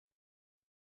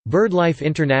BirdLife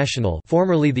International,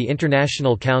 formerly the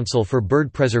International Council for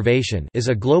Bird Preservation, is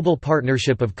a global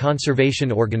partnership of conservation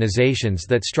organizations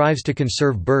that strives to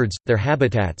conserve birds, their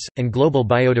habitats, and global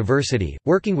biodiversity,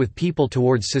 working with people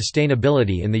towards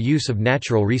sustainability in the use of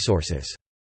natural resources.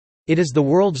 It is the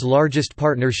world's largest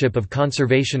partnership of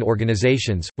conservation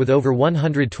organizations, with over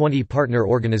 120 partner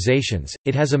organizations.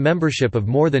 It has a membership of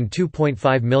more than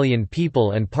 2.5 million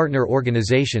people and partner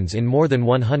organizations in more than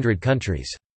 100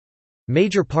 countries.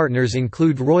 Major partners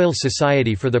include Royal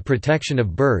Society for the Protection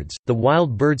of Birds, the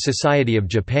Wild Bird Society of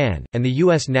Japan, and the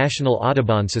U.S. National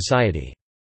Audubon Society.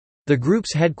 The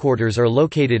group's headquarters are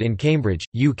located in Cambridge,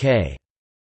 UK.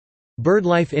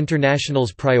 BirdLife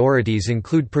International's priorities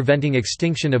include preventing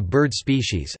extinction of bird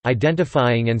species,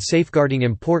 identifying and safeguarding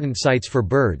important sites for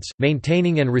birds,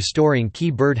 maintaining and restoring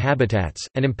key bird habitats,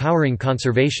 and empowering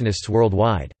conservationists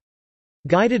worldwide.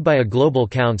 Guided by a global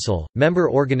council, member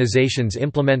organizations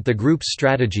implement the group's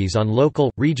strategies on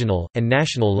local, regional, and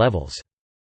national levels.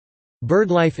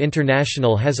 BirdLife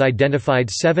International has identified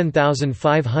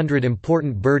 7,500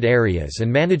 important bird areas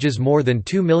and manages more than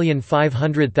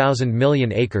 2,500,000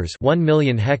 million acres 1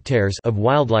 million hectares of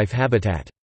wildlife habitat.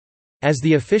 As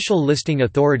the official listing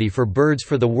authority for birds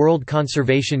for the World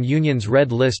Conservation Union's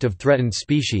Red List of Threatened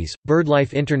Species,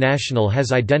 BirdLife International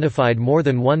has identified more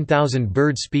than 1,000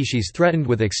 bird species threatened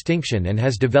with extinction and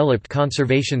has developed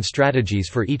conservation strategies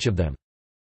for each of them.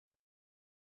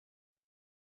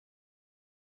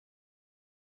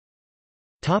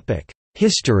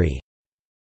 History.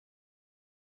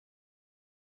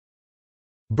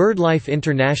 BirdLife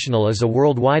International is a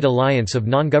worldwide alliance of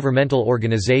non-governmental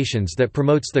organizations that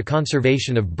promotes the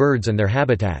conservation of birds and their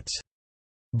habitats.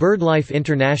 BirdLife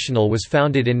International was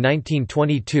founded in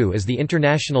 1922 as the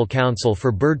International Council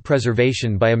for Bird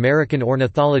Preservation by American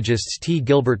ornithologists T.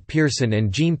 Gilbert Pearson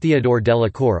and Jean Theodore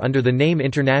Delacour under the name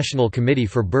International Committee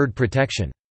for Bird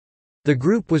Protection. The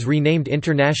group was renamed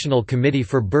International Committee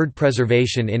for Bird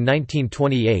Preservation in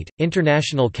 1928,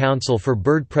 International Council for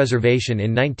Bird Preservation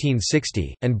in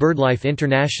 1960, and BirdLife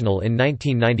International in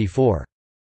 1994.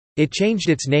 It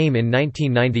changed its name in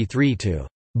 1993 to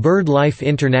BirdLife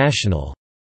International.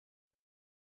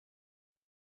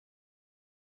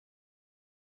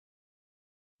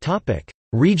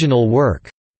 Regional work.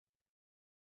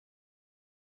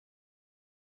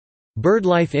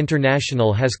 BirdLife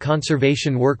International has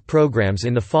conservation work programs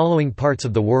in the following parts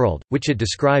of the world, which it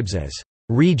describes as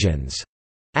regions: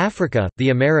 Africa, the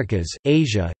Americas,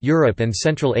 Asia, Europe and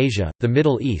Central Asia, the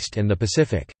Middle East and the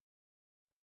Pacific.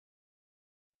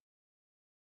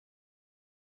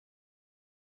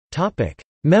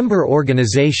 Member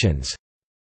organizations.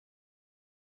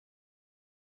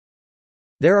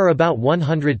 There are about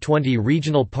 120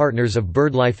 regional partners of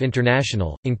BirdLife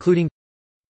International, including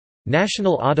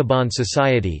National Audubon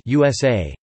Society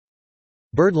USA,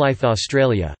 BirdLife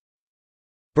Australia,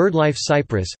 BirdLife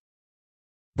Cyprus,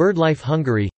 BirdLife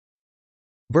Hungary,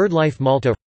 BirdLife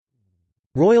Malta,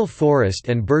 Royal Forest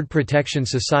and Bird Protection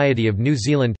Society of New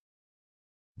Zealand,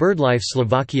 BirdLife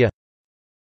Slovakia,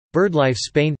 BirdLife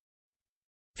Spain,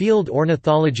 Field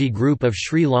Ornithology Group of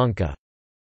Sri Lanka,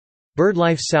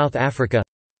 BirdLife South Africa,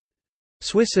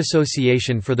 Swiss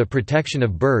Association for the Protection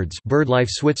of Birds, BirdLife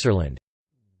Switzerland,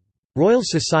 Royal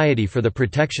Society for the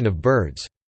Protection of Birds.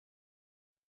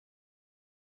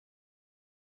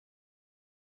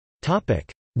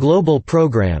 Global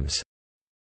programs.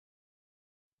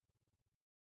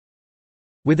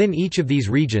 Within each of these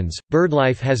regions,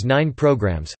 BirdLife has 9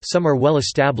 programs, some are well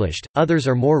established, others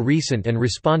are more recent and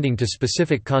responding to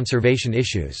specific conservation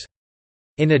issues.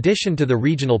 In addition to the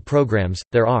regional programs,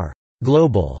 there are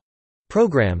global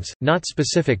programs, not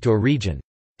specific to a region.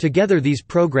 Together these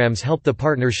programs help the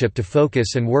partnership to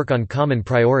focus and work on common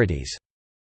priorities.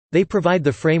 They provide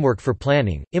the framework for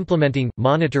planning, implementing,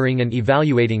 monitoring and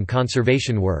evaluating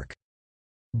conservation work.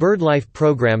 BirdLife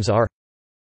programs are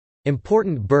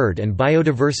Important Bird and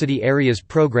Biodiversity Areas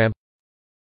Program,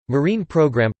 Marine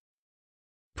Program,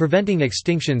 Preventing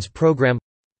Extinctions Program,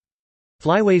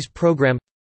 Flyways Program,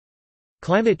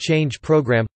 Climate Change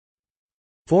Program,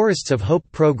 Forests of Hope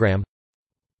Program,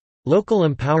 Local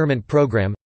Empowerment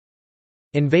Program,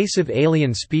 Invasive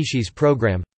Alien Species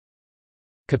Program,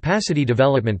 Capacity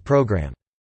Development Program.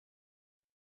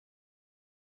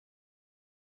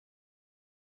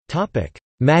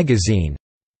 Magazine.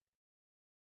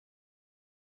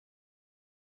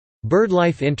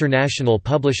 BirdLife International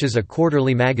publishes a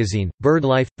quarterly magazine,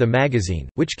 BirdLife, the magazine,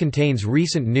 which contains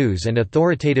recent news and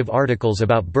authoritative articles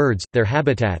about birds, their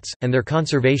habitats, and their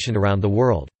conservation around the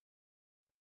world.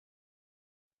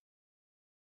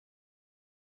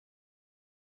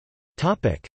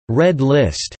 Red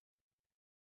List.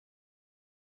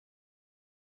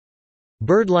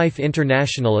 BirdLife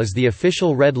International is the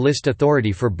official red list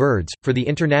authority for birds, for the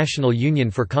International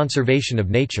Union for Conservation of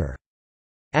Nature.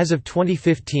 As of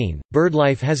 2015,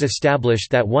 BirdLife has established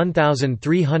that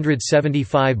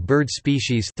 1,375 bird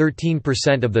species,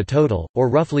 13% of the total, or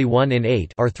roughly 1 in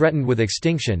 8, are threatened with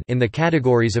extinction in the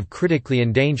categories of critically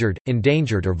endangered,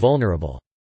 endangered or vulnerable.